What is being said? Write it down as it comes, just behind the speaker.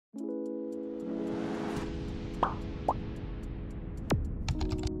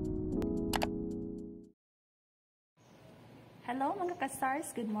Hello mga ka-stars,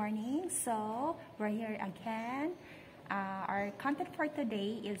 good morning. So, we're here again. Our content for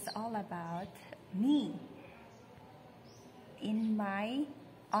today is all about me in my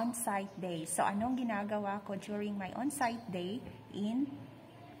on-site day. So, anong ginagawa ko during my on-site day in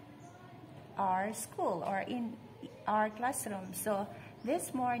our school or in our classroom. So,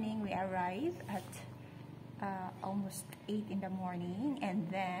 this morning we arrived at almost 8 in the morning, and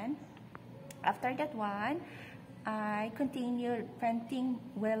then after that one, I continued printing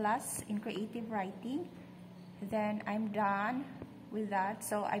Willas in creative writing. Then I'm done with that,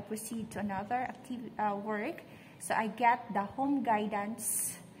 so I proceed to another work. So I get the home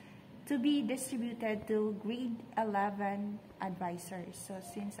guidance to be distributed to grade 11 advisors. So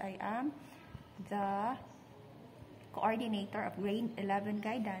since I am the coordinator of grade 11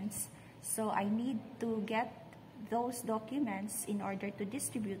 guidance, so I need to get those documents in order to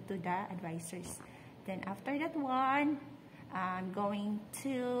distribute to the advisors. Then after that one, I'm going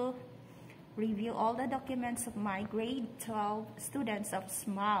to review all the documents of my grade 12 students of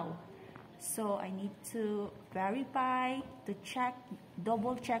SMAU. So I need to verify, to check,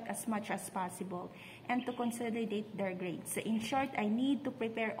 double check as much as possible, and to consolidate their grades. So in short, I need to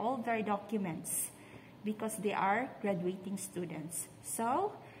prepare all their documents because they are graduating students.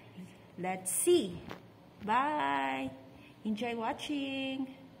 So let's see. Bye. Enjoy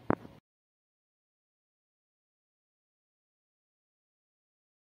watching.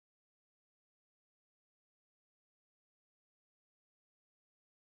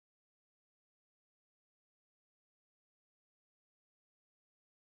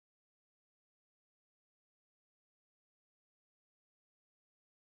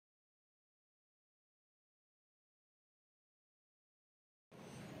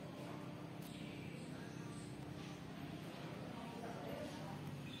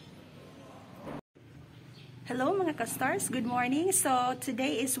 Hello mga ka-stars, good morning. So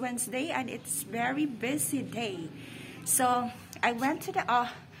today is Wednesday and it's very busy day. So I went to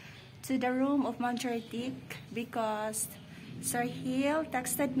the room of Mount Juridic because Sir Hill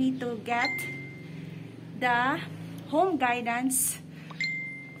texted me to get the home guidance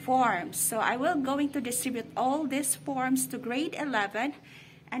forms. So I will going to distribute all these forms to grade 11,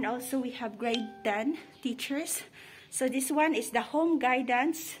 and also we have grade 10 teachers. So this one is the home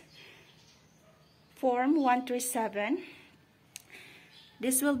guidance Form 1 through 7.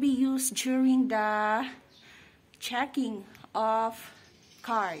 This will be used during the checking of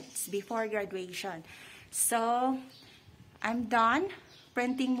cards before graduation. So, I'm done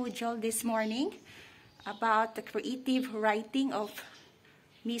printing module this morning about the creative writing of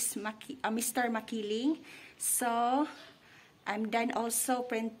Mr. Makiling. So, I'm done also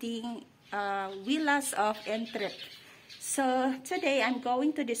printing Willas of Entrep. So today I'm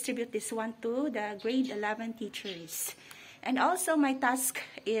going to distribute this one to the grade 11 teachers. And also my task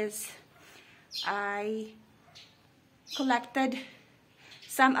is I collected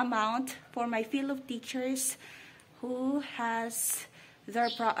some amount for my fellow teachers who has their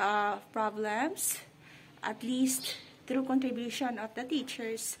problems. At least through contribution of the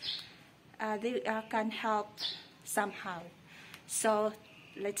teachers, they can help somehow. So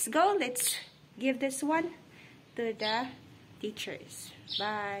let's go. Let's give this one to the teachers.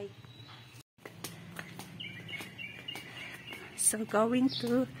 Bye. So going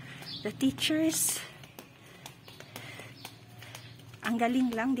to the teachers. Ang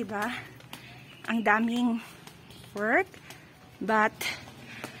galing lang, di ba? Ang daming work, but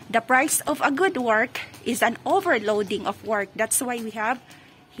the price of a good work is an overloading of work. That's why we have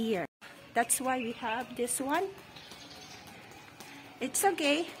here. That's why we have this one. It's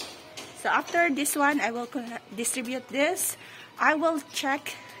okay. So after this one, I will distribute this. I will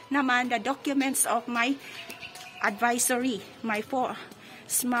check naman the documents of my advisory, my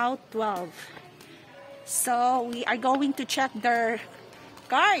SMAU 12. So we are going to check their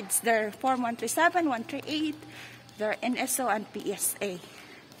cards, their Form 137, 138, their NSO and PSA.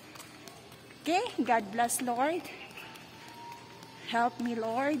 Okay, God bless, Lord. Help me,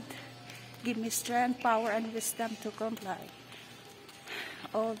 Lord. Give me strength, power, and wisdom to comply.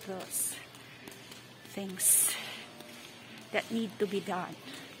 All those things that need to be done.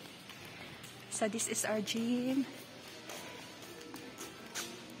 So this is our gym.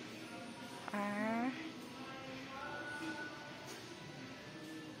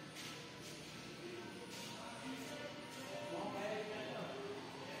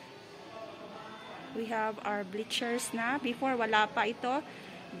 We have our bleachers na. Before wala pa ito,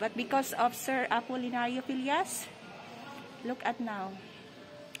 but because of Sir Apolinario Filias, look at now.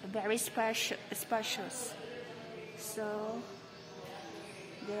 Very spacious. So,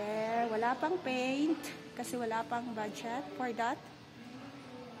 there, wala pang paint. kasi wala pang budget for that.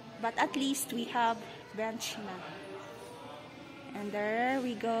 But at least we have bench na. And there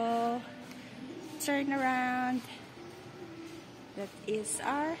we go. Turn around. That is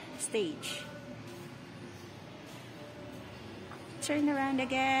our stage. Turn around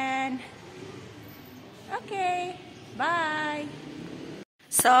again. Okay. Bye.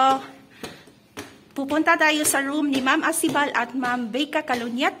 So, pupunta tayo sa room ni Ma'am Asibal at Ma'am Becca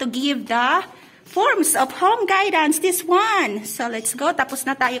Kalunya to give the forms of home guidance. This one. So, let's go. Tapos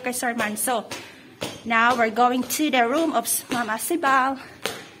na tayo kay Sir Manso. Now, we're going to the room of Ma'am Asibal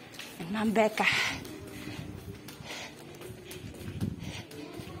and Ma'am Becca.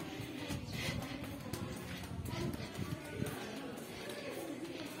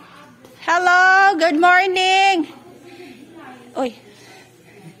 Hello, good morning. Oy.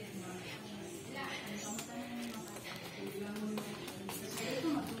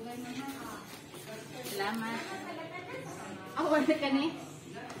 Salamat. Awan ka ni.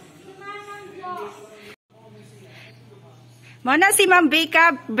 Mona si Ma'am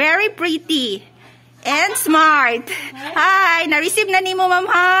Becca, very pretty and smart. Hi, na-receive na ni mo, Ma'am,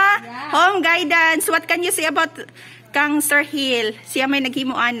 ha? Yeah. Home guidance. What can you say about Kang Sir Hill? Siya may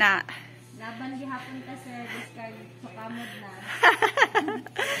naghimu ana. Laban gihapon ka sir, discard makamod na.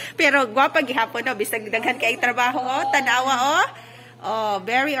 Pero gwapa gihapon no, bisag daghan kay trabaho oh, tanawa oh. Oh,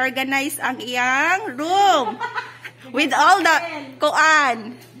 very organized ang iyang room. With all the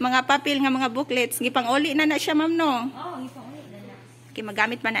kuan, mga papel nga mga booklets, gipang-uli na siya, Ma'am, no? Oh, ipang-uli na na. Okay,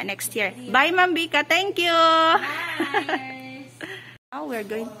 magamit man na next year. Bye, Ma'am Becca. Thank you. Bye. Now we're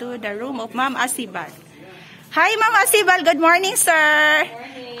going to the room of Ma'am Asibal. Hi, Ma'am Asibal. Good morning, sir. Good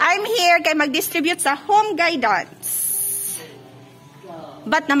morning. I'm here kay mag-distribute sa home guidance.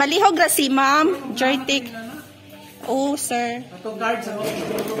 But namalihog ra si Ma'am Joytik. Oh, sir. Ato guard sa home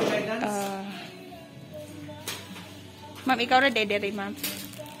guidance. Ma'am, ikaw ra dede Ma'am.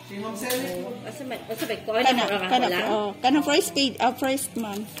 Si Ma'am Sally. Kana first page, first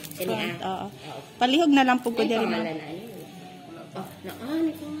Ma'am. Front, palihog na lang po ko dere Ma'am.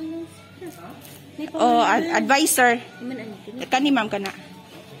 Oh, advisor. Kani Ma'am kana.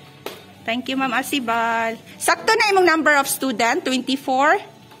 Thank you, Ma'am Asibal. Sakto na imong number of student, 24.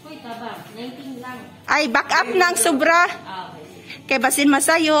 Hoy, taba, 19 lang. Ay, back up ng sobra. Okay. Kay basin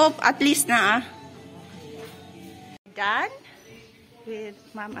masayop, at least na. Done with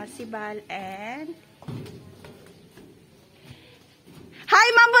Ma'am Asibal and hi,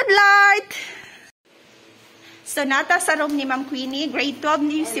 Ma'am Woodlight! So, nata sa room ni Ma'am Queenie. Grade 12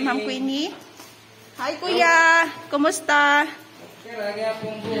 ni si Ma'am Queenie. Hi, Kuya! Kumusta?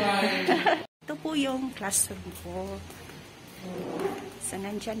 Ito po yung classroom ko. So,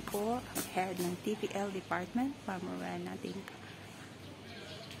 nandyan po, head ng TPL department. Pamuran natin.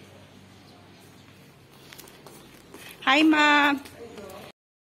 Hi, Ma'am.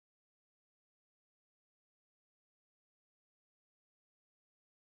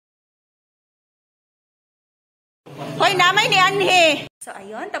 Hoy, namay ni Anhe. So,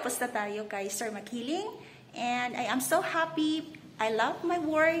 ayun, tapos na tayo kay Sir Makiling. And I am so happy. I love my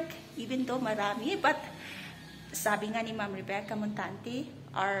work, even though marami. But, sabi nga ni Ma'am Rebecca Montante,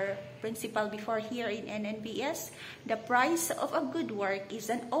 our principal before here in NNBS, the price of a good work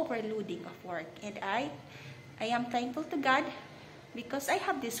is an overloading of work. And I am thankful to God because I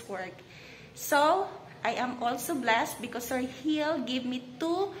have this work. So, I am also blessed because Sir Hill gave me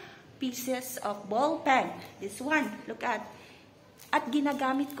 2 pieces of ball pen. This one, look at. At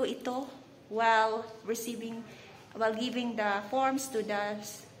ginagamit ko ito while giving the forms to the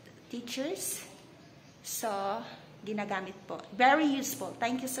teachers. So, ginagamit po. Very useful.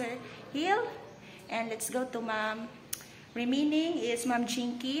 Thank you, Sir Hill. And let's go to Ma'am. Remaining is Ma'am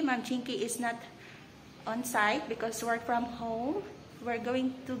Chinky. Ma'am Chinky is not on site because work from home. We're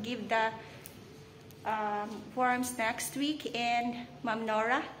going to give the forms next week. And Ma'am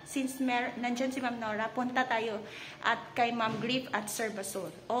Nora, since nandyan si Ma'am Nora, punta tayo at kay Ma'am Grief at Sir Basol.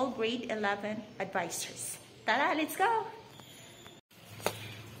 All grade 11 advisors. Tara, let's go!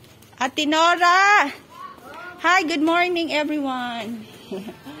 Ate Nora! Hi, good morning everyone.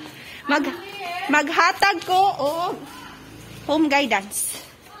 Maghatag ko og home guidance.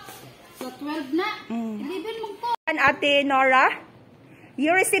 So, 12 na. 11 mo po. And Ate Nora,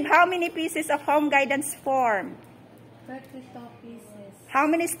 you receive how many pieces of home guidance form? 32 pieces. How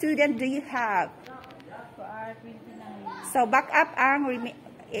many students do you have? For our 29. So, back up ang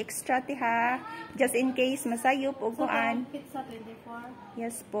extra ha. Just in case masayop o kuan. So, pizza 24.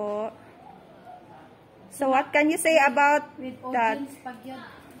 Yes po. So, what can you say about With that? audience pagyod.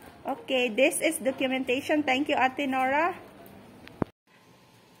 Okay, this is documentation. Thank you, Ate Nora.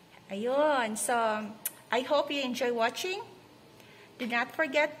 Ayun. So, I hope you enjoy watching. Do not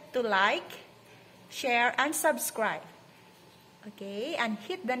forget to like, share, and subscribe. Okay, and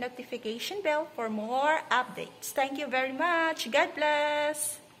hit the notification bell for more updates. Thank you very much. God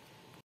bless.